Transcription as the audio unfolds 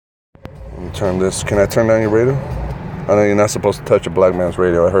Turn this. Can I turn down your radio? I know you're not supposed to touch a black man's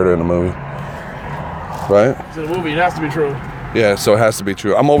radio. I heard it in the movie. Right? It's in the movie. It has to be true. Yeah, so it has to be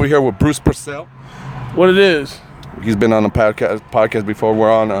true. I'm over here with Bruce Purcell. What it is? He's been on the podcast before.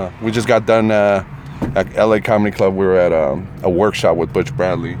 We're on. We just got done at LA Comedy Club. We were at a workshop with Butch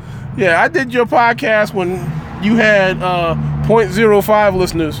Bradley. Yeah, I did your podcast when you had 0.05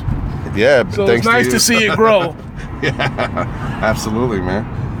 listeners. Yeah, so thanks it's nice to see it grow. Yeah, absolutely, man.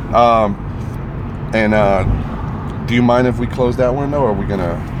 Do you mind if we close that window, or are we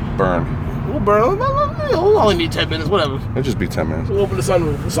gonna burn? We'll burn. We'll only need 10 minutes, whatever. It'll just be 10 minutes. We'll open the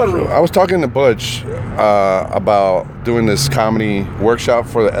sunroof. I was talking to Butch about doing this comedy workshop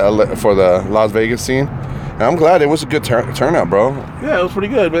for the Las Vegas scene, and I'm glad it was a good turnout, bro. Yeah, it was pretty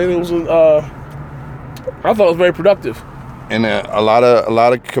good, man. It was. I thought it was very productive. And a lot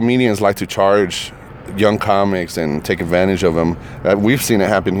of comedians like to charge young comics and take advantage of them. We've seen it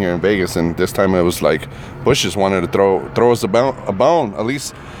happen here in Vegas, and this time it was like Bush just wanted to throw us a bone. At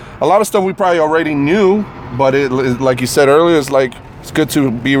least a lot of stuff we probably already knew, but it, like you said earlier, it's good to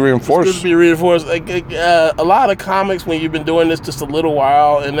be reinforced. It's good to be reinforced. A lot of comics, when you've been doing this just a little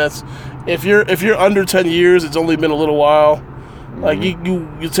while, and that's if you're under 10 years, it's only been a little while. Like you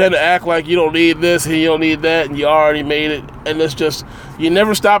tend to act like you don't need this and you don't need that, and you already made it. And it's just, you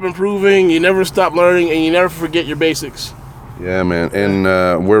never stop improving, you never stop learning, and you never forget your basics. Yeah, man. And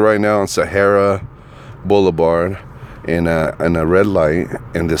we're right now on Sahara Boulevard in a red light,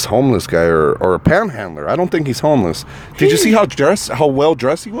 and this homeless guy or a panhandler. I don't think he's homeless. Did you see how well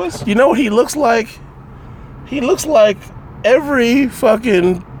dressed he was? You know what he looks like? He looks like every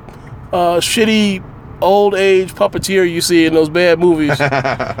fucking shitty old age puppeteer you see in those bad movies.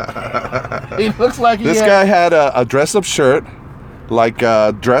 He looks like this guy had a dress up shirt, like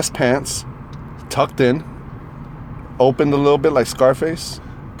dress pants, tucked in, opened a little bit like Scarface,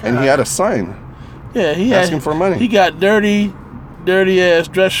 and he had a sign. Yeah, he asking for money. He got dirty ass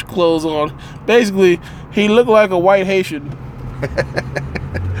dress clothes on. Basically, he looked like a white Haitian.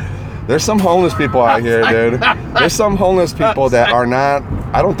 There's some homeless people out here, dude. There's some homeless people that are not.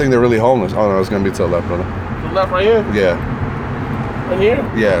 I don't think they're really homeless. Oh no, it's gonna be to the left, brother. To the left, right here. Yeah. In here.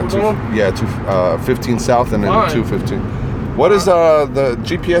 Yeah. 15 south and then 215. What is the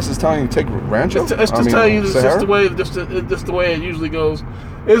GPS is telling you to take Rancho? It's just telling you just the way it usually goes.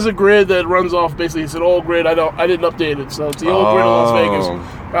 It's a grid that runs off. Basically, it's an old grid. I didn't update it, so it's the old grid of Las Vegas.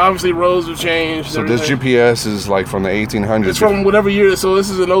 Obviously, roads have changed. So this GPS is like from the 1800s. It's from whatever year. So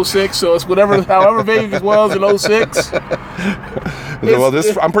this is in 06. So it's however Vegas was in 06.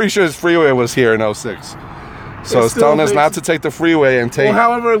 I'm pretty sure this freeway was here in 06. So it's telling us not to take the freeway and take. Well,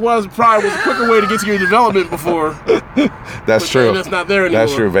 however it was, probably was a quicker way to get to your development before. That's true. That's not there anymore.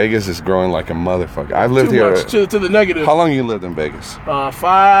 That's true. Vegas is growing like a motherfucker. I've lived here to the negative. How long you lived in Vegas?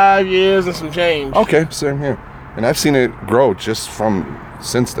 5 years and some change. Okay, same here. And I've seen it grow just from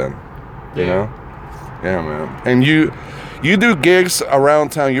since then. You know? Yeah, man. And you do gigs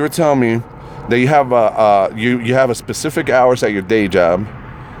around town. You were telling me that you have you have a specific hours at your day job.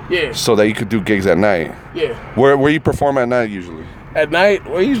 Yeah. So that you could do gigs at night. Yeah. Where you perform at night usually? At night?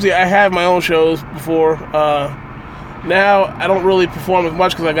 Well, usually I have my own shows before. Now I don't really perform as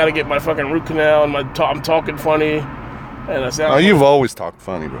much because I got to get my fucking root canal and I'm talking funny. And I sound. Oh, you've always talked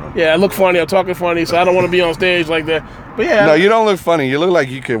funny, bro. Yeah, I look funny. I'm talking funny, so I don't want to be on stage like that. But yeah. No, you don't look funny. You look like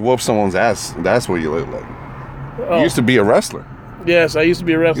you could whoop someone's ass. That's what you look like. Oh. You used to be a wrestler. Yes, I used to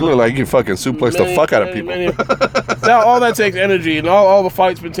be a wrestler. You look like you can fucking suplex the fuck out of people. Now all that takes energy, and all the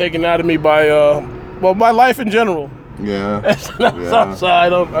fight's been taken out of me by my life in general. Yeah. So I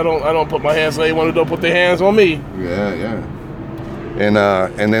don't put my hands. Anyone don't put their hands on me. Yeah.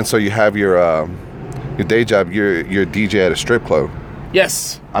 And then so you have your day job. You're a DJ at a strip club.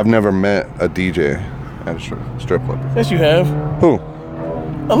 Yes. I've never met a DJ at a strip club. Yes, you have. Who?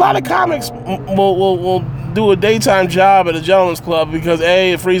 A lot of comics will do a daytime job at a gentleman's club because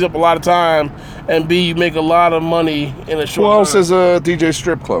A, it frees up a lot of time, and B, you make a lot of money in a short time. Who else is a DJ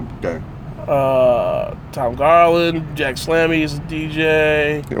strip club guy? Tom Garland, Jack Slammy is a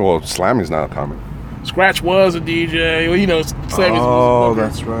DJ. Well, Slammy's not a comic. Scratch was a DJ. Well, Slammy's a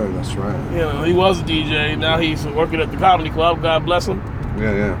music booker. That's right. He was a DJ. Now he's working at the comedy club. God bless him.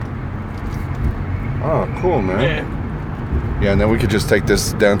 Yeah. Oh, cool, man. Yeah, and then we could just take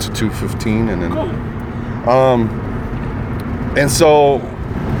this down to 215 and then. Cool. And so,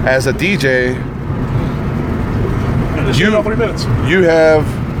 as a DJ,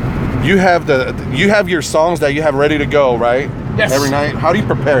 you have your songs that you have ready to go, right? Yes. Every night. How do you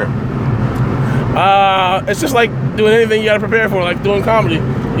prepare? It's just like doing anything you got to prepare for, like doing comedy.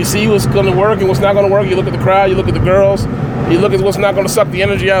 You see what's going to work and what's not going to work. You look at the crowd, you look at the girls, You look at what's not going to suck the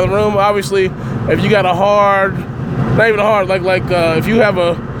energy out of the room. Obviously, if you got a hard, not even a hard, if you have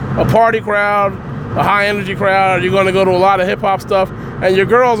a party crowd, a high energy crowd, you're going to go to a lot of hip hop stuff. And your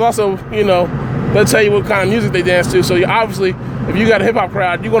girls also, they'll tell you what kind of music they dance to. So you obviously, if you got a hip hop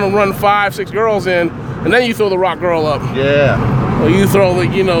crowd, you're going to run 5, 6 girls in, and then you throw the rock girl up. Yeah. Or you throw the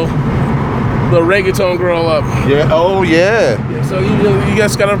reggaeton girl up. Yeah. Oh yeah. So you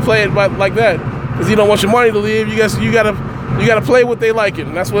just gotta play it like that, because you don't want your money to leave. You gotta play what they like,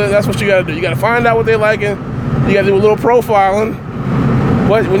 and that's what you gotta do. You gotta find out what they like, and you gotta do a little profiling.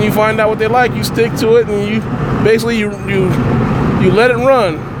 But when you find out what they like, you stick to it, and you basically you let it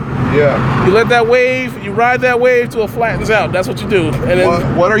run. Yeah. You let that wave, you ride that wave till it flattens out. That's what you do. And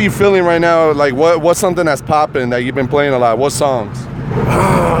then, what are you feeling right now? Like what's something that's popping that you've been playing a lot? What songs?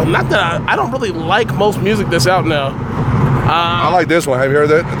 Not that I don't really like most music that's out now. I like this one. Have you heard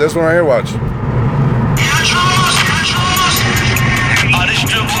that? This one right here? Watch.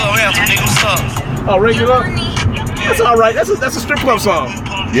 Oh, Rake It Up? That's all right. That's a strip club song.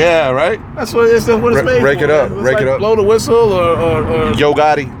 Yeah, right? That's what it's made Rake for. It Up. It's Rake like It Up. Blow the Whistle or Yo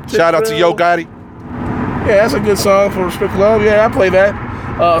Gotti. Shout out to Yo Gotti. Yeah, that's a good song for a strip club. Yeah, I play that.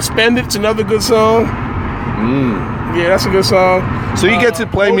 Spend It's another good song. Yeah, that's a good song. So you get to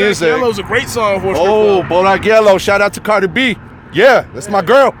play music. Yellow's a great song for a strip club. club. Bodak Yellow. Shout out to Cardi B. Yeah, that's my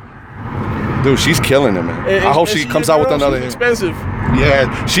girl. Dude, she's killing it, man. I hope she comes out with another hit. Expensive.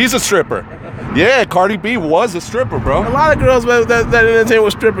 Yeah, she's a stripper. Yeah, Cardi B was a stripper, bro. A lot of girls that entertain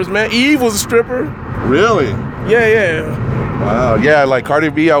with strippers, man. Eve was a stripper. Really? Yeah. Wow. Yeah, like Cardi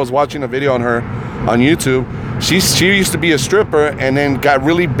B, I was watching a video on her on YouTube. She used to be a stripper and then got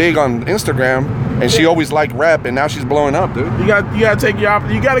really big on Instagram, and she always liked rap, and now she's blowing up, dude. You got to take you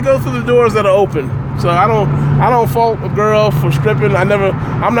got to go through the doors that are open. So I don't fault a girl for stripping.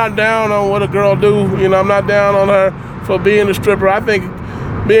 I'm not down on what a girl do. I'm not down on her for being a stripper. I think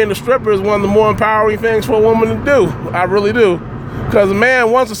being a stripper is one of the more empowering things for a woman to do. I really do. Because a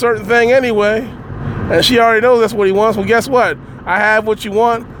man wants a certain thing anyway, and she already knows that's what he wants. Well, guess what? I have what you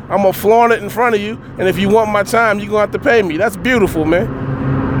want. I'm going to flaunt it in front of you, and if you want my time, you're going to have to pay me. That's beautiful,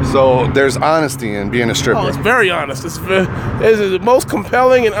 man. So there's honesty in being a stripper. Oh, it's very honest. It's the most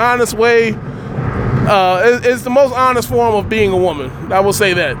compelling and honest way. It's the most honest form of being a woman. I will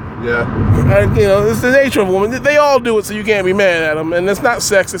say that. Yeah. It's the nature of a woman. They all do it, so you can't be mad at them. And it's not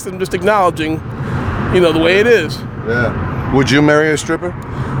sexist. I'm just acknowledging, the way it is. Yeah. Would you marry a stripper?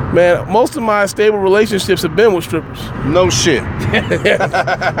 Man, most of my stable relationships have been with strippers. No shit.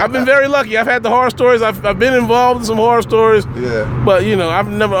 I've been very lucky. I've had the horror stories. I've been involved in some horror stories. Yeah. But I've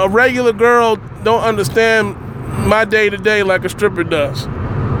never. A regular girl don't understand my day to day like a stripper does.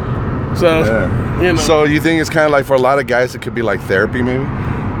 So. Yeah. So you think it's kind of like for a lot of guys it could be like therapy, maybe?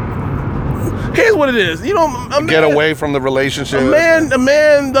 Here's what it is. Get away from the relationship. A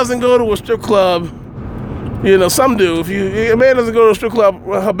man doesn't go to a strip club. Some do. A man doesn't go to a strip club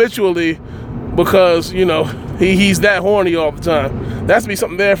habitually because he's that horny all the time. There has to be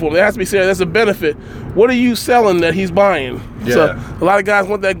something there for him. There has to be that's a benefit. What are you selling that he's buying? Yeah. So a lot of guys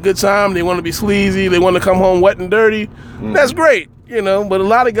want that good time. They want to be sleazy. They want to come home wet and dirty. That's great, But a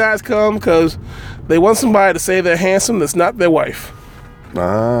lot of guys come because they want somebody to say they're handsome that's not their wife.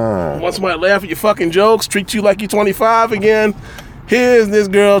 Want somebody to laugh at your fucking jokes, treat you like you're 25 again. Here's this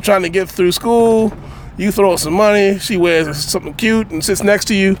girl trying to get through school. You throw her some money. She wears something cute and sits next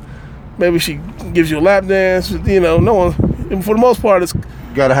to you. Maybe she gives you a lap dance. No one. For the most part, it's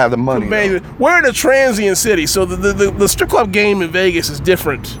gotta have the money. We're in a transient city, so the strip club game in Vegas is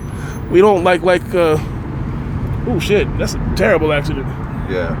different. We don't like. Oh shit! That's a terrible accident.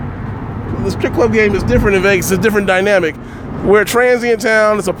 Yeah. The strip club game is different in Vegas. It's a different dynamic. We're a transient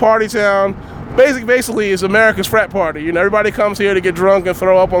town. It's a party town. Basically, it's America's frat party. Everybody comes here to get drunk and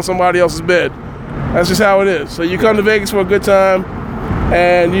throw up on somebody else's bed. That's just how it is. So you come to Vegas for a good time,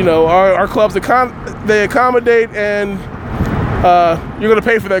 and our clubs they accommodate, and you're gonna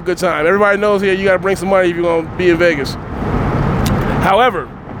pay for that good time. Everybody knows here you got to bring some money if you're gonna be in Vegas. However,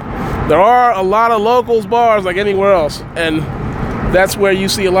 there are a lot of locals bars like anywhere else, and that's where you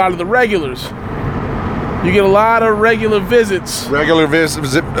see a lot of the regulars. You get a lot of regular visits.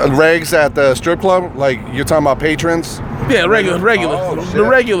 Regs at the strip club? Like you're talking about patrons? Yeah, regular. Oh, the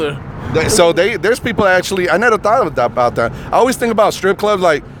regular. So there's people actually, I never thought about that. I always think about strip clubs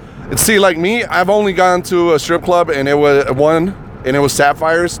like me, I've only gone to a strip club and it was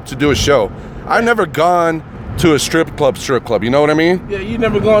Sapphires to do a show. I've never gone to a strip club, you know what I mean? Yeah, you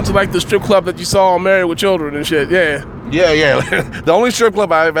never gone to like the strip club that you saw on Married with Children and shit, yeah. Yeah. The only strip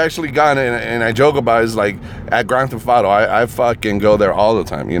club I've actually gone and I joke about is like at Grand Theft Auto. I fucking go there all the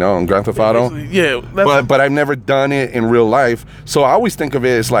time, you know, in Grand Theft Auto. Yeah. But I've never done it in real life. So I always think of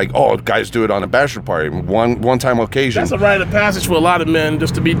it as like, oh, guys do it on a bachelor party, one time occasion. That's a rite of passage for a lot of men,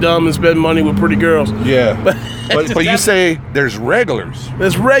 just to be dumb and spend money with pretty girls. Yeah. But you say there's regulars.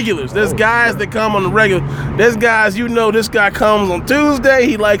 There's regulars. There's guys that come on the regular. There's guys, you know, this guy comes on Tuesday.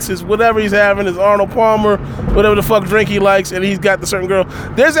 He likes his whatever he's having, his Arnold Palmer, whatever the fuck drink he likes, and he's got the certain girl.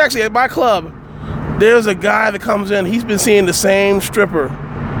 There's actually at my club, there's a guy that comes in. He's been seeing the same stripper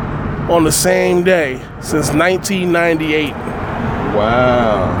on the same day since 1998.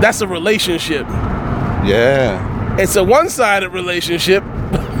 Wow. That's a relationship. Yeah. It's a one-sided relationship.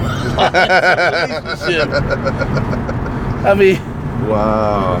 I mean,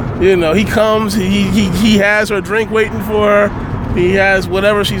 wow. you know, he comes, he has her drink waiting for her. He has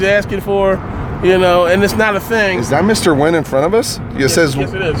whatever she's asking for, you know, and it's not a thing. Is that Mr. Wynn in front of us? Yes, it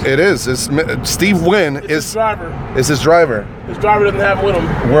is. It is. It's Steve Wynn It's his driver. is his driver. His driver doesn't have him with him.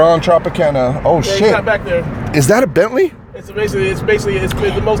 We're on Tropicana. Oh Yeah, shit. he's not back there. Is that a Bentley? It's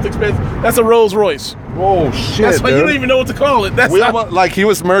the most expensive. That's a Rolls Royce. Oh shit. That's why dude. you don't even know what to call it. That's Like he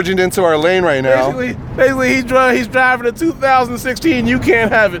was merging into our lane right now. basically he's driving a 2016. You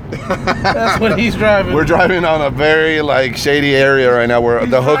can't have it. That's what he's driving. We're driving on a very like shady area right now where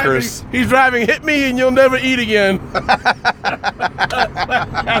the hookers. He's driving. Hit me and you'll never eat again.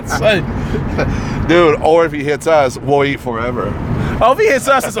 That's like, Dude, or if he hits us, we'll eat forever. oh, if he hits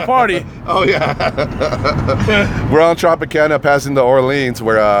us, it's a party. Oh yeah. We're on Tropicana passing the Orleans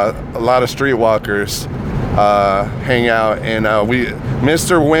where a lot of streetwalkers hang out, and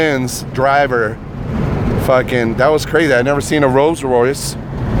Mr. Wynn's driver, fucking, that was crazy. I'd never seen a Rolls Royce.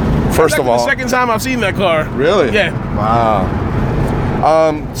 First of all, the second time I've seen that car. really? Yeah.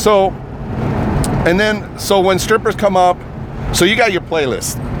 Wow. So when strippers come up, so you got your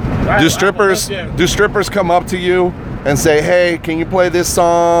playlist. Do strippers come up to you and say, "Hey, can you play this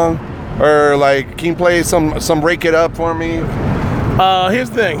song?" Or like, "Can you play some Rake It Up for me?" Here's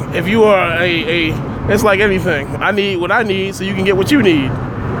the thing. If you are it's like anything. I need what I need so you can get what you need.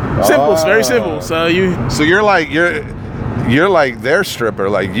 Simple. It's very simple. So you're like their stripper.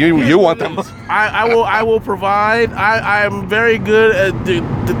 Like you want them. I will provide. I'm very good at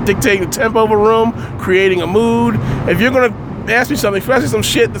dictating the tempo of a room, creating a mood. If you're gonna ask me something, especially some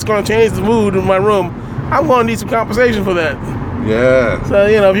shit that's gonna change the mood in my room, I'm gonna need some compensation for that. Yeah. So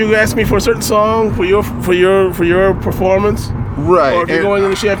if you ask me for a certain song for your performance, right? Or if you're going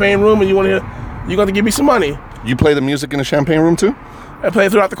in the champagne room and you want to hear, you're gonna give me some money. You play the music in the champagne room too? I play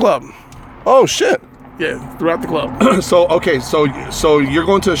it throughout the club. Oh shit. Yeah, throughout the club. So you're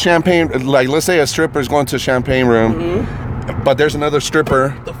going to a champagne, like let's say a stripper is going to a champagne room, but there's another stripper.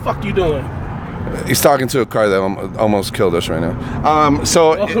 What the fuck you doing? He's talking to a car that almost killed us right now.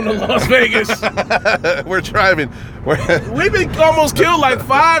 Welcome to Las Vegas. We're driving. We've been almost killed like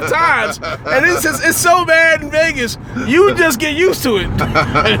 5 times, and it's so bad in Vegas. You just get used to it.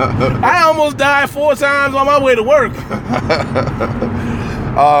 I almost died 4 times on my way to work.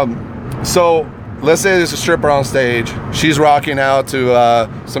 So let's say there's a stripper on stage. She's rocking out to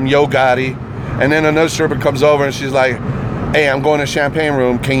some Yo Gotti, and then another stripper comes over and she's like, "Hey, I'm going to champagne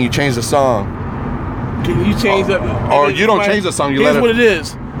room. Can you change the song?" Can you change that? Or you don't change the song. Here's what it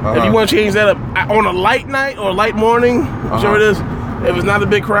is. If you want to change that up on a light night or a light morning, whichever it is, if it's not a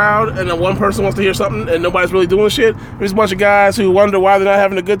big crowd and then one person wants to hear something and nobody's really doing shit, there's a bunch of guys who wonder why they're not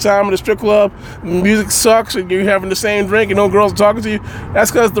having a good time at a strip club. Music sucks and you're having the same drink and no girls are talking to you. That's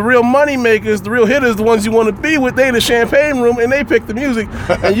because the real money makers, the real hitters, the ones you want to be with, they in the champagne room and they pick the music.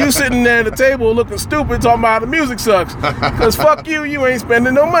 And you sitting there at the table looking stupid talking about how the music sucks. Because fuck you ain't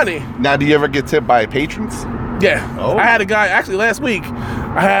spending no money. Now, do you ever get tipped by patrons? Yeah. Oh. I had a guy, actually last week,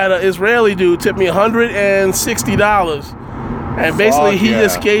 I had an Israeli dude tip me $160. And basically, he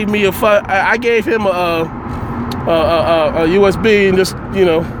just gave me I gave him a USB and just,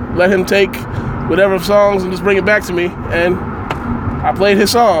 let him take whatever songs and just bring it back to me. And I played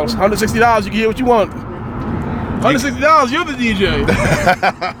his songs. $160, you can hear what you want. $160, you're the DJ.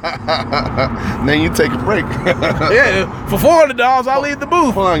 Then you take a break. Yeah, for $400, I'll leave the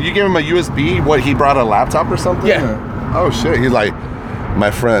booth. Hold on, you give him a USB? What, he brought a laptop or something? Yeah. Oh shit, he's like,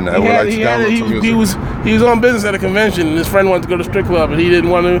 "My friend, I would like to download some music." He was on business at a convention, and his friend wanted to go to strip club, and he didn't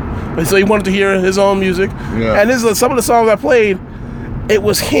want to, so he wanted to hear his own music. Yeah. And this is some of the songs I played. It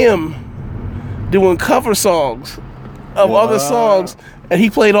was him doing cover songs of other songs, and he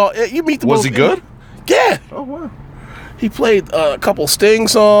played all. You meet the Was he good? Yeah. Oh wow. He played a couple Sting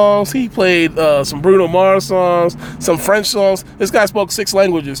songs. He played some Bruno Mars songs, some French songs. This guy spoke 6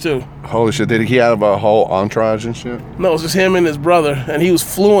 languages too. Holy shit! Did he have a whole entourage and shit? No, it was just him and his brother, and he was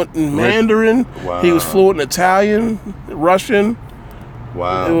fluent in Mandarin. Wow. He was fluent in Italian, Russian.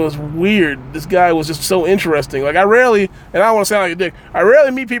 Wow. It was weird. This guy was just so interesting. Like I rarely, and I don't want to sound like a dick, I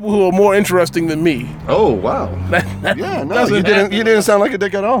rarely meet people who are more interesting than me. Oh wow. Yeah, no, you didn't sound like a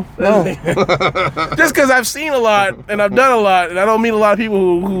dick at all. No. Just because I've seen a lot and I've done a lot, and I don't meet a lot of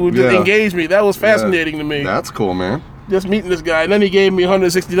people who just engage me. That was fascinating to me. That's cool, man. Just meeting this guy, and then he gave me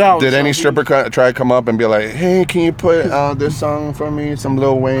 $160. Did any stripper try to come up and be like, "Hey, can you put this song for me, some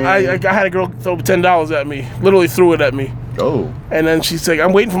Lil Wayne"? I had a girl throw $10 at me, literally threw it at me. Oh. And then she's like,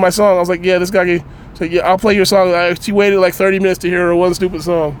 "I'm waiting for my song." I was like, "Yeah, this guy." So yeah, I'll play your song. She waited like 30 minutes to hear her one stupid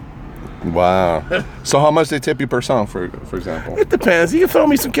song. Wow. So how much they tip you per song, for example? It depends. You can throw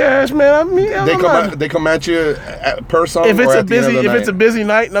me some cash, man. I mean, They come at you per song. If it's a busy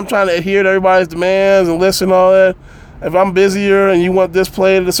night and I'm trying to adhere to everybody's demands and list and all that. If I'm busier and you want this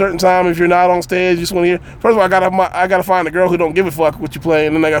played at a certain time, if you're not on stage, you just want to hear. First of all, I gotta find a girl who don't give a fuck what you play,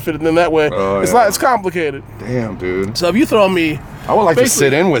 and then I gotta fit it in that way. It's complicated. Damn, dude. So if you throw me, I would like to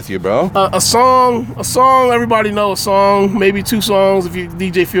sit in with you, bro. A song. Everybody knows a song, maybe 2 songs. If you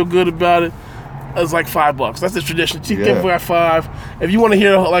DJ feel good about it, it's like $5. That's the tradition. You give me $5. If you want to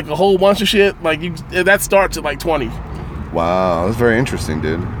hear like a whole bunch of shit, that starts at like 20. Wow, that's very interesting,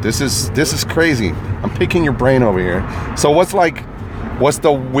 dude. This is crazy. I'm picking your brain over here. So what's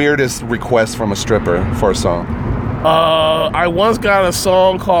the weirdest request from a stripper for a song? I once got a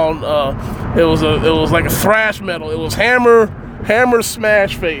song called it was like a thrash metal. It was Hammer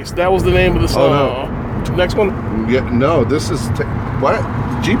Smash Face. That was the name of the song. Oh, no. Next one. Yeah, no. This is what?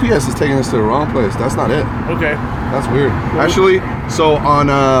 GPS is taking us to the wrong place. That's not it. Okay. That's weird. Actually, so on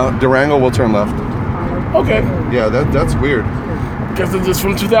Durango, we'll turn left. Okay. Yeah, that's weird. Because it's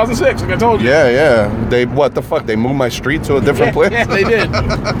from 2006, like I told you. Yeah. What the fuck? They moved my street to a different place? Yeah, they did.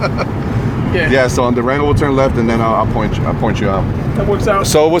 Yeah, so on Durango we'll turn left, and then I'll point you out. That works out.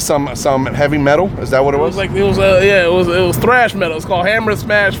 So it was some heavy metal? Is that what it was? It was thrash metal. It's called Hammer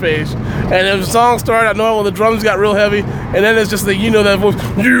Smash Face. And as the song started, I know when the drums got real heavy, and then it's just that voice.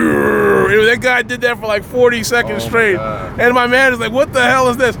 That guy did that for like 40 seconds straight. And my man is like, "What the hell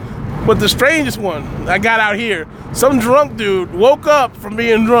is this?" But the strangest one, I got out here. Some drunk dude woke up from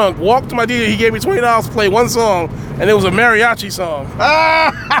being drunk, walked to my DJ. He gave me $20 to play one song, and it was a mariachi song. So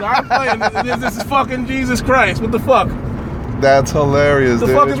I'm playing. This is fucking Jesus Christ. What the fuck? That's hilarious, What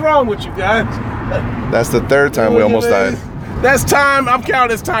the fuck is wrong with you guys? That's the 3rd time we almost died. That's time. I'm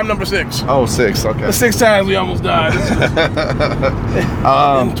counting as time number 6. Oh, 6. Okay. The 6 times we almost died.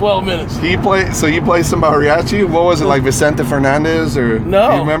 In 12 minutes. You play some mariachi? What was it, like Vicente Fernandez or? No.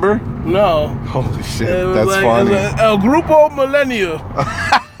 Do you remember? No. Holy shit, that's funny. El Grupo Milenio.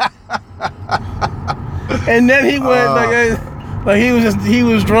 And then he went he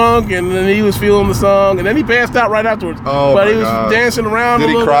was drunk, and then he was feeling the song, and then he passed out right afterwards. Oh, but he was dancing around. Did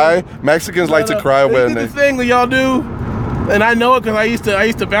he cry? Mexicans like to cry when they did the thing that y'all do. And I know it because I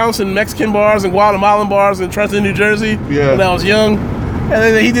used to bounce in Mexican bars and Guatemalan bars in Trenton, New Jersey when I was young. And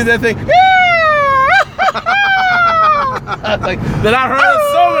then he did that thing. That I've heard it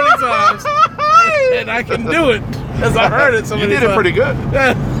so many times. And I can do it because I heard it so many times. You did it pretty good.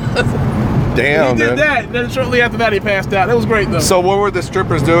 Damn, he did that. And then shortly after that, he passed out. It was great, though. So what were the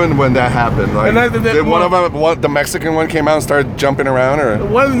strippers doing when that happened? Did one of them, the Mexican one, came out and started jumping around, or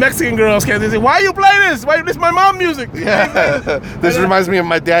one of the Mexican girls came? They said, "Why you play this? This is my mom music." Yeah, this reminds me of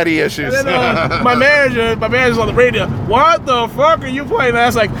my daddy issues. And then, my manager's on the radio. "What the fuck are you playing?" And I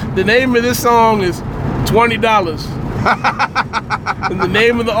was like, "The name of this song is $20." And the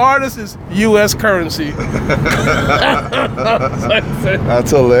name of the artist is U.S. Currency.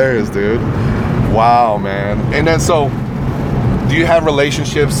 That's hilarious, dude. Wow, man. And then, so, do you have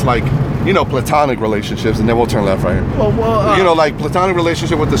relationships like, platonic relationships? And then we'll turn left right here. Like platonic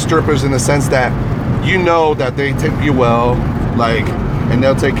relationship with the strippers in the sense that that they tip you well, and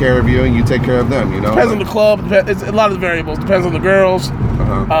they'll take care of you, and you take care of them. Depends on the club. It's a lot of variables. Depends on the girls.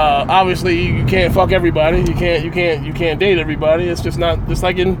 Obviously, you can't fuck everybody. You can't date everybody. It's just not just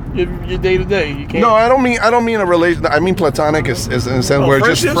like in your day to day. You can't. No, I don't mean a relation. I mean platonic is in a sense where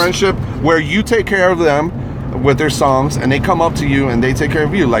just friendship, where you take care of them with their songs, and they come up to you and they take care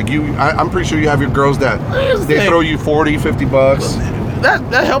of you. Like I'm pretty sure you have your girls that they throw you $40, $50.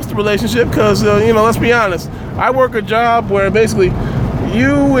 That helps the relationship because let's be honest. I work a job where basically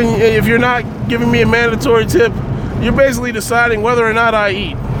if you're not giving me a mandatory tip, you're basically deciding whether or not I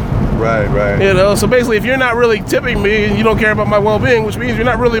eat. Right. You know, so basically, if you're not really tipping me and you don't care about my well-being, which means you're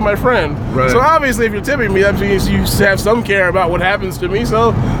not really my friend. Right. So obviously, if you're tipping me, that means you have some care about what happens to me.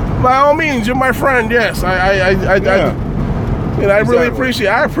 So by all means, you're my friend. Yes, I really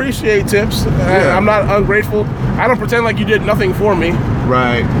appreciate tips. I'm not ungrateful. I don't pretend like you did nothing for me.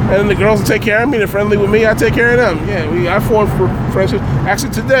 Right. And the girls will take care of me. They're friendly with me. I take care of them. Yeah, I formed friendships.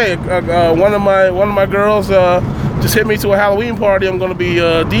 Actually, today, one of my girls just hit me to a Halloween party. I'm going to be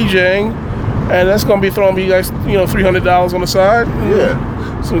DJing, and that's going to be throwing me like $300 on the side.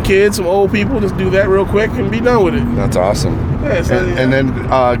 Yeah. Some kids, some old people, just do that real quick and be done with it. That's awesome. Yeah, so, and then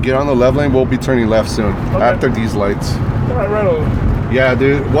get on the leveling. We'll be turning left soon after these lights. All right on. Yeah,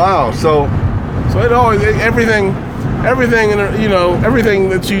 dude. Wow. So it always everything, and everything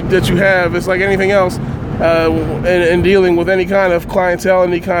that you have. It's like anything else. In dealing with any kind of clientele,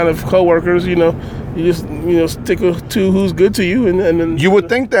 any kind of coworkers, you just stick to who's good to you, and then you would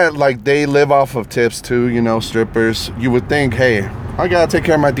think that like they live off of tips too, strippers. You would think, hey, I gotta take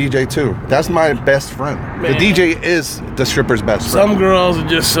care of my DJ too. That's my best friend. Man. The DJ is the stripper's best friend. Some girls are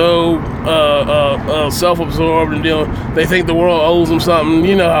just so self-absorbed and they think the world owes them something.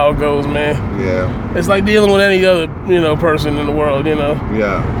 You know how it goes, man. Yeah. It's like dealing with any other person in the world.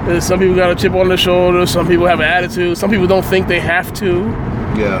 Yeah. Some people got a chip on their shoulder. Some people have an attitude. Some people don't think they have to.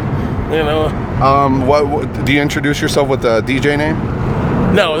 Yeah. What do you introduce yourself with the DJ name?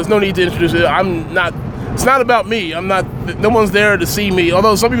 No, there's no need to introduce it. I'm not. It's not about me. I'm not. No one's there to see me.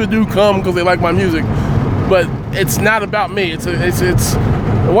 Although some people do come because they like my music, but it's not about me. It's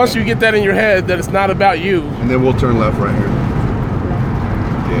once you get that in your head that it's not about you. And then we'll turn left right here.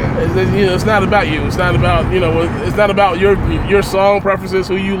 Yeah. It's not about you. It's not about It's not about your song preferences,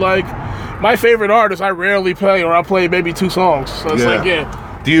 who you like. My favorite artist, I rarely play, or I play maybe 2 songs. So it's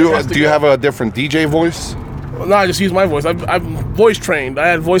Do you have a different DJ voice? No, I just use my voice. I'm voice trained. I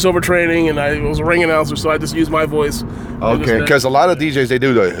had voiceover training, and I was a ring announcer, so I just use my voice. Okay, because a lot of DJs, they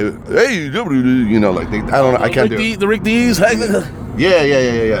do the, hey, like I don't know, I can't do it. The Rick D's.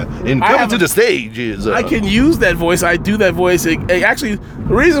 Yeah. And coming to the stage is... I can use that voice. I do that voice. Actually,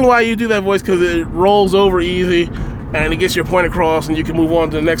 the reason why you do that voice, because it rolls over easy, and it gets your point across, and you can move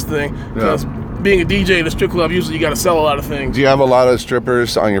on to the next thing. Because being a DJ in a strip club, usually you got to sell a lot of things. Do you have a lot of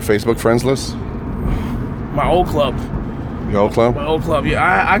strippers on your Facebook friends list? My old club. Your old club? My old club, yeah.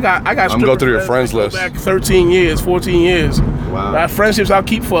 I got I'm going through your friends list. Back 13 years, 14 years. Wow. I have friendships I'll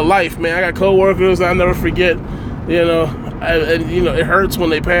keep for life, man. I got coworkers I'll never forget. It hurts when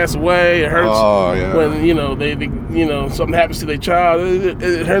they pass away. It hurts when they something happens to their child.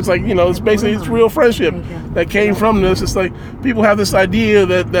 It hurts it's real friendship that came from this. It's like people have this idea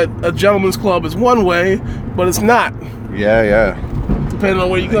that a gentleman's club is one way, but it's not. Yeah. Depending on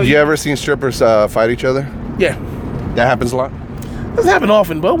where you go. You ever seen strippers fight each other? Yeah. That happens a lot? Doesn't happen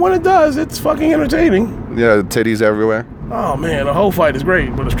often, but when it does, it's fucking entertaining. Yeah, titties everywhere. Oh man, a hoe fight is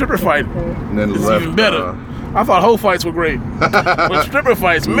great, but a stripper fight is even better. I thought hoe fights were great, but stripper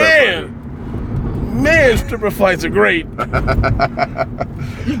fights, man, stripper fights are great. You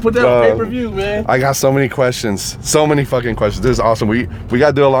can put that on pay-per-view, man. I got so many questions, so many fucking questions. This is awesome. We got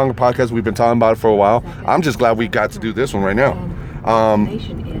to do a longer podcast. We've been talking about it for a while. I'm just glad we got to do this one right now.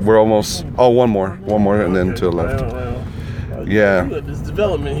 We're almost. Oh, one more, and then to the left. Well, Yeah. There's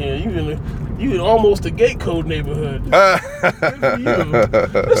development here. You in almost a gate code neighborhood. It's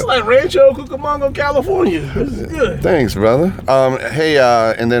like Rancho Cucamonga, California. This is good. Thanks, brother. Hey,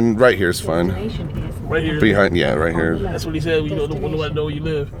 and then right here is fine. Right here. Behind, right here. That's what he said. We don't nobody know where you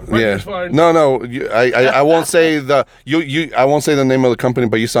live. Right here's fine. No. I won't say the I won't say the name of the company,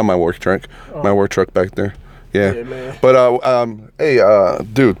 but you saw my work truck. My work truck back there. Yeah, man. But hey,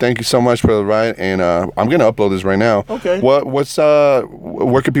 dude, thank you so much for the ride, and I'm gonna upload this right now. Okay.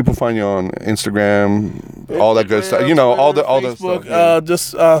 Where can people find you on Instagram? All that good stuff. All the Facebook,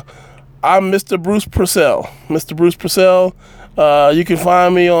 stuff. I'm Mr. Bruce Purcell. Mr. Bruce Purcell. You can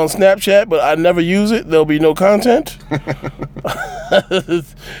find me on Snapchat, but I never use it. There'll be no content.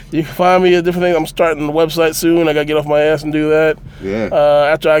 You can find me at different things. I'm starting the website soon. I gotta get off my ass and do that. Yeah.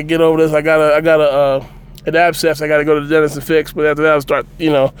 After I get over this, I gotta an abscess I got to go to the dentist and fix, but after that I'll start,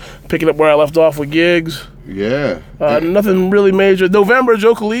 picking up where I left off with gigs. Yeah. Nothing really major. November,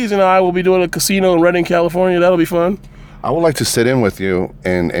 Joe Calise and I will be doing a casino in Redding, California. That'll be fun. I would like to sit in with you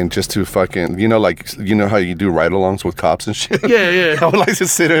and just to fucking, how you do ride-alongs with cops and shit? Yeah. I would like to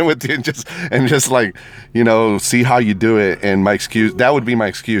sit in with you and just like, see how you do it. And that would be my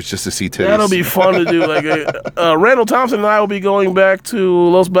excuse, just to see titties. That'll be fun to do. Like, Randall Thompson and I will be going back to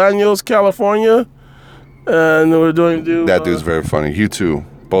Los Banos, California. And we're doing that dude's very funny. You too.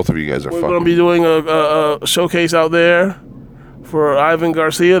 Both of you guys are funny. We're going to be doing a showcase out there for Ivan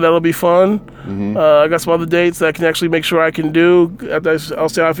Garcia. That'll be fun. I got some other dates that I can actually make sure I can do. I'll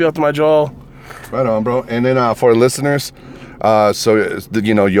see how I feel after my jaw. Right on, bro. And then for listeners, so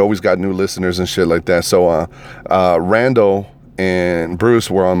you always got new listeners and shit like that. So Randall and Bruce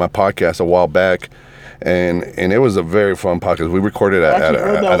were on my podcast a while back, and it was a very fun podcast. We recorded I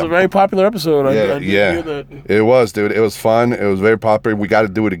heard that was a very popular episode. I did hear that. It was, dude. It was fun. It was very popular. We got to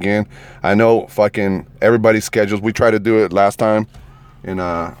do it again. I know fucking everybody's schedules. We tried to do it last time, and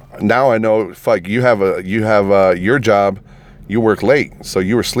now I know. Fuck, you have your job. You work late, so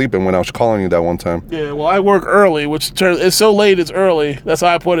you were sleeping when I was calling you that one time. Yeah, well, I work early, which it's so late it's early. That's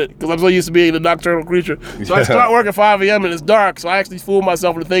how I put it, because I'm so used to being a nocturnal creature. So I start work at 5 a.m. and it's dark, so I actually fool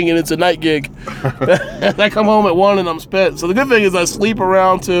myself into thinking it's a night gig. I come home at 1 and I'm spent. So the good thing is I sleep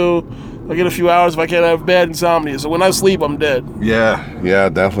around 2. I get a few hours if I can't have bad insomnia. So when I sleep, I'm dead. Yeah,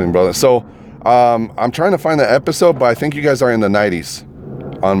 definitely, brother. So I'm trying to find the episode, but I think you guys are in the 90s.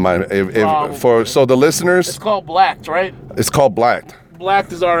 On my so the listeners, it's called Blacked, right? It's called Blacked.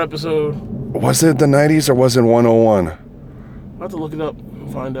 Blacked is our episode. Was it the 90s or was it 101? I'll have to look it up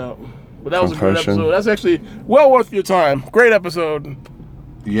and find out. But that was a great episode. That's actually well worth your time. Great episode.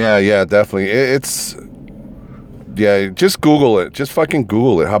 Yeah, definitely. Just Google it. Just fucking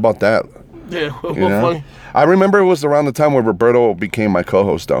Google it. How about that? Yeah, funny. I remember it was around the time where Roberto became my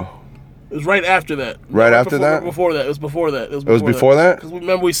co-host, though. It was right after that. Before that. It was before that. It was before that? Because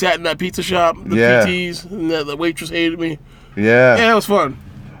remember we sat in that pizza shop, the PTs, and the waitress hated me. Yeah, it was fun.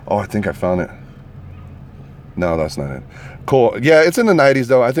 Oh, I think I found it. No, that's not it. Cool. Yeah, it's in the 90s,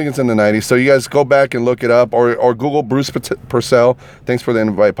 though. I think it's in the 90s. So you guys go back and look it up, or Google Bruce Purcell. Thanks for the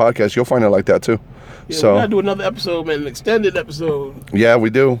Invite podcast. You'll find it like that, too. Yeah, so we gotta do another episode, man, an extended episode. Yeah, we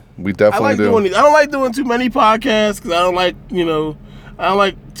do. We definitely do. I don't like doing too many podcasts, because I don't like, I don't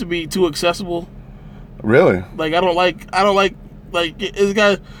like to be too accessible. Really? Like I don't like it's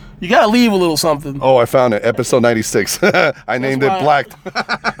got you gotta leave a little something. Oh, I found it. Episode 96. I named it Blacked.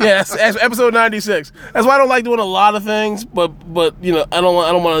 Yes, episode 96. That's why I don't like doing a lot of things, but I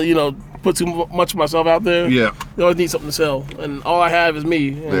don't want to put too much of myself out there. Yeah. You always need something to sell, and all I have is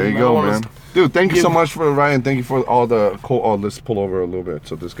me. There you go, man. Dude, thank you so much for Ryan. Thank you for all the cool. Oh, let's pull over a little bit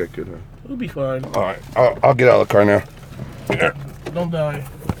so this guy could. It'll be fine. All right, I'll get out of the car now. Yeah. Don't die.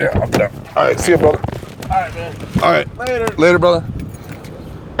 Yeah, I'm down. All right, see you, brother. All right, man. All right. Later, brother.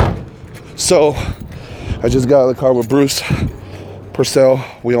 So, I just got out of the car with Bruce Purcell.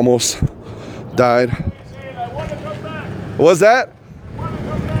 We almost died. What was that?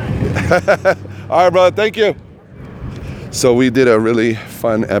 All right, brother. Thank you. So we did a really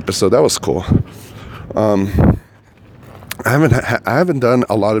fun episode. That was cool. I haven't done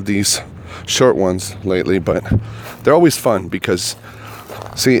a lot of these short ones lately, but they're always fun because,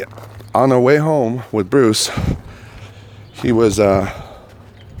 see, on our way home with Bruce, he was,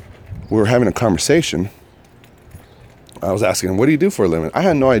 we were having a conversation. I was asking him, what do you do for a living? I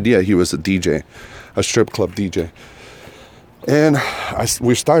had no idea he was a DJ, a strip club DJ. And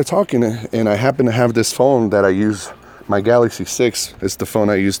we started talking, and I happen to have this phone that I use, my Galaxy 6. It's the phone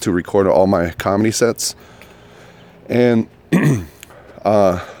I use to record all my comedy sets. And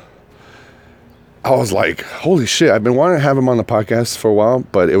I was like, holy shit, I've been wanting to have him on the podcast for a while,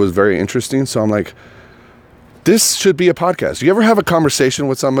 but it was very interesting. So I'm like, this should be a podcast. You ever have a conversation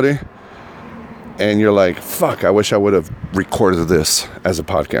with somebody and you're like, fuck, I wish I would have recorded this as a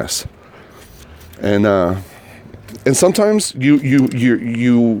podcast? And sometimes you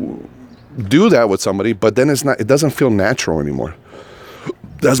do that with somebody, but then it doesn't feel natural anymore.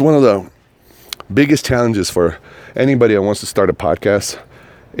 That's one of the biggest challenges for anybody that wants to start a podcast.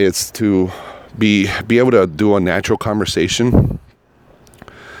 It's to be able to do a natural conversation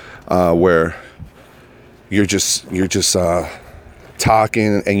where you're just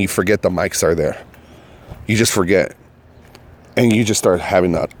talking and you forget the mics are there. You just forget. And you just start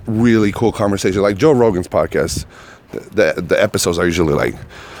having that really cool conversation. Like Joe Rogan's podcast, the episodes are usually like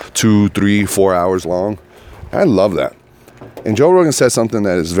 2, 3, 4 hours long. I love that. And Joe Rogan said something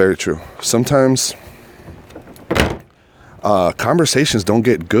that is very true. Sometimes conversations don't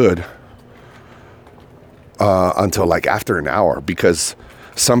get good until like after an hour, because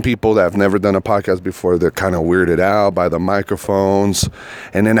some people that have never done a podcast before, they're kind of weirded out by the microphones.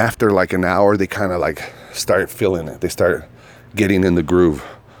 And then after like an hour, they kind of like start feeling it. They start getting in the groove,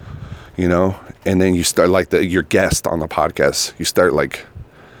 and then you start like your guest on the podcast. You start like,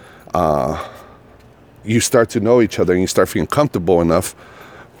 you start to know each other and you start feeling comfortable enough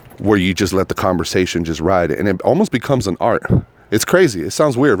where you just let the conversation just ride. And it almost becomes an art. It's crazy. It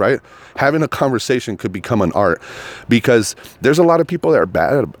sounds weird, right? Having a conversation could become an art, because there's a lot of people that are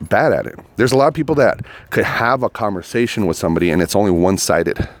bad at it. There's a lot of people that could have a conversation with somebody and it's only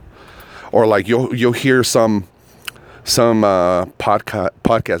one-sided. Or like you'll hear some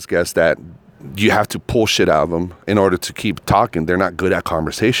podcast guests that you have to pull shit out of them in order to keep talking. They're not good at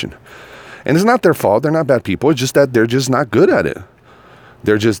conversation. And it's not their fault. They're not bad people. It's just that they're just not good at it.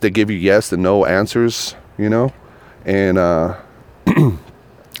 They give you yes and no answers, you know? And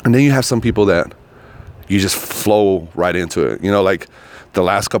and then you have some people that you just flow right into it. You know, like the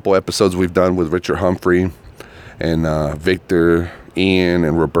last couple episodes we've done with Richard Humphrey and Victor, Ian,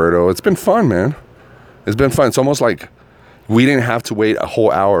 and Roberto. It's been fun, man. It's been fun. It's almost like we didn't have to wait a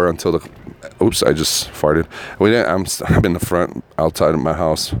whole hour until the... Oops, I just farted. I'm in the front, outside of my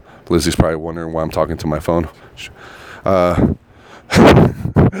house. Lizzie's probably wondering why I'm talking to my phone. I'm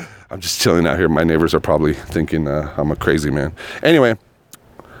just chilling out here. My neighbors are probably thinking I'm a crazy man. Anyway,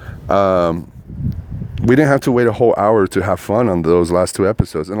 we didn't have to wait a whole hour to have fun on those last 2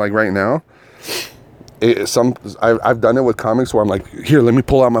 episodes. And like right now, I've done it with comics where I'm like, here, let me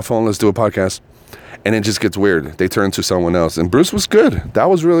pull out my phone. Let's do a podcast. And it just gets weird. They turn to someone else. And Bruce was good. That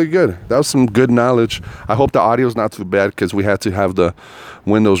was really good. That was some good knowledge. I hope the audio's not too bad, because we had to have the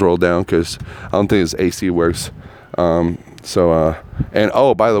windows rolled down because I don't think his AC works. And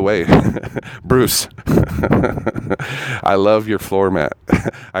oh, by the way, Bruce, I love your floor mat.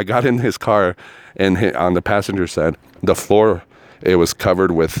 I got in his car, and on the passenger side, the floor, it was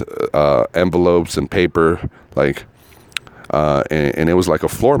covered with envelopes and paper, like... and it was like a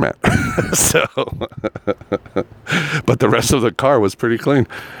floor mat. So, but the rest of the car was pretty clean.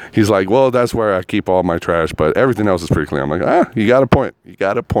 He's like, well, that's where I keep all my trash, but everything else is pretty clean. I'm like, you got a point. You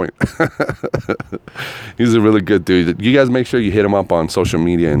got a point. He's a really good dude. You guys make sure you hit him up on social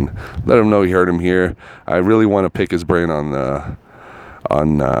media and let him know you heard him here. I really want to pick his brain on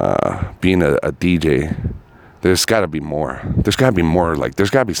being a DJ. There's got to be more. There's got to be more. Like, there's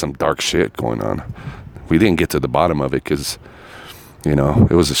got to be some dark shit going on. We didn't get to the bottom of it because, you know,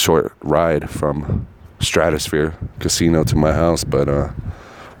 it was a short ride from Stratosphere Casino to my house, but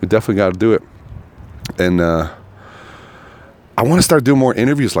we definitely got to do it. And I want to start doing more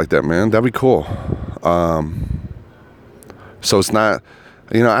interviews like that, man. That'd be cool. So it's not,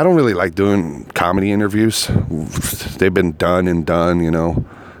 you know, I don't really like doing comedy interviews. They've been done, you know.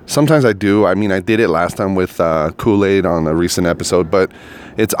 Sometimes I do. I mean, I did it last time with Kool-Aid on a recent episode, but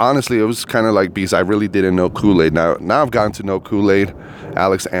it was kind of like, because I really didn't know Kool-Aid. Now I've gotten to know Kool-Aid,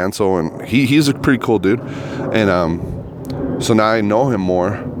 Alex Ansel, and he's a pretty cool dude. And so now I know him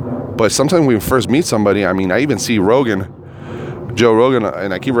more. But sometimes when we first meet somebody, I mean, I even see Joe Rogan,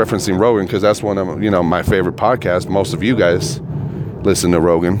 and I keep referencing Rogan because that's one of, you know, my favorite podcasts. Most of you guys listen to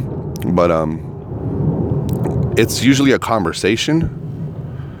Rogan, but it's usually a conversation.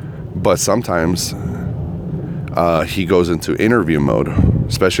 But sometimes he goes into interview mode,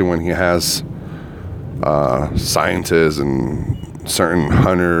 especially when he has scientists and certain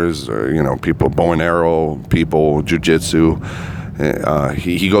hunters, or, you know, people, bow and arrow people, jiu-jitsu.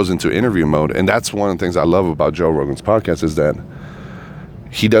 He goes into interview mode. And that's one of the things I love about Joe Rogan's podcast, is that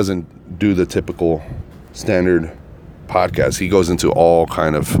he doesn't do the typical standard podcast. He goes into all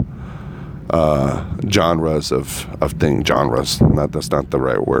kind of genres of things. That's not the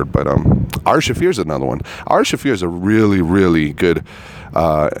right word, but Ari Shaffir's another one. Ari Shaffir is a really, really good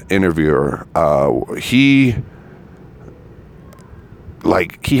interviewer. He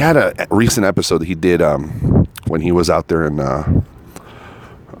had a recent episode that he did when he was out there in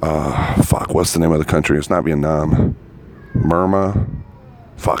what's the name of the country? It's not Vietnam. Burma.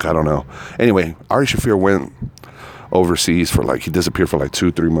 I don't know. Anyway, Ari Shaffir went overseas he disappeared for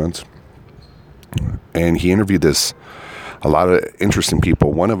 2-3 months. And he interviewed a lot of interesting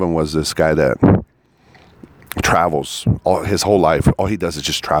people. One of them was this guy that travels his whole life. All he does is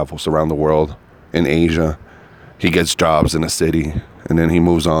just travels around the world. In Asia, he gets jobs in a city, and then he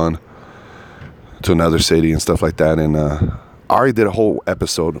moves on to another city and stuff like that. And Ari did a whole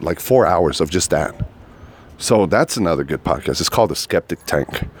episode, 4 hours of just that. So that's another good podcast. It's called The Skeptic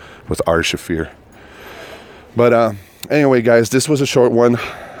Tank with Ari Shaffir. But anyway, guys, this was a short one.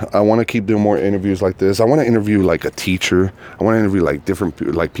 I want to keep doing more interviews like this. I want to interview a teacher. I want to interview different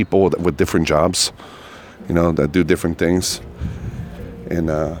people with different jobs, you know, that do different things. And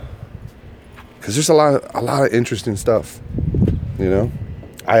because there's a lot of interesting stuff, you know.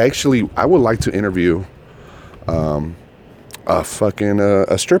 I would like to interview a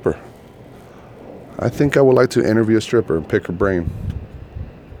stripper. I think I would like to interview a stripper and pick her brain.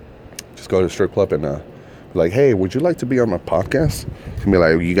 Just go to a strip club and hey, would you like to be on my podcast? She'd be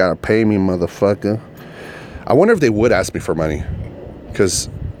like, you gotta pay me, motherfucker. I wonder if they would ask me for money. Because,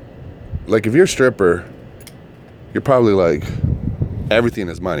 like, if you're a stripper, you're probably like, everything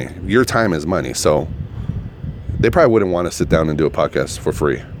is money. Your time is money. So they probably wouldn't want to sit down and do a podcast for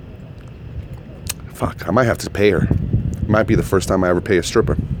free. Fuck, I might have to pay her. It might be the first time I ever pay a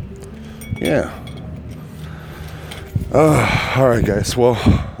stripper. Yeah. All right, guys. Well,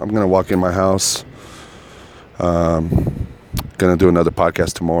 I'm going to walk in my house. Going to do another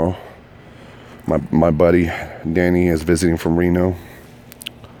podcast tomorrow. My buddy Danny is visiting from Reno.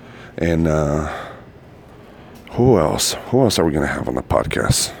 And who else? Who else are we going to have on the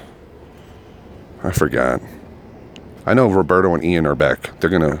podcast? I forgot. I know Roberto and Ian are back. They're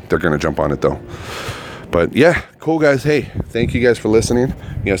gonna jump on it though. But yeah, cool guys. Hey, thank you guys for listening.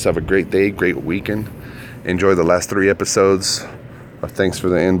 You guys have a great day, great weekend. Enjoy the last 3 episodes of Thanks for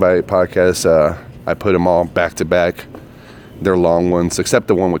the Invite podcast. I put them all back to back. They're long ones, except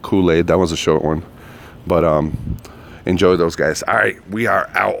the one with Kool-Aid. That was a short one. But enjoy those guys. All right, we are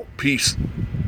out. Peace.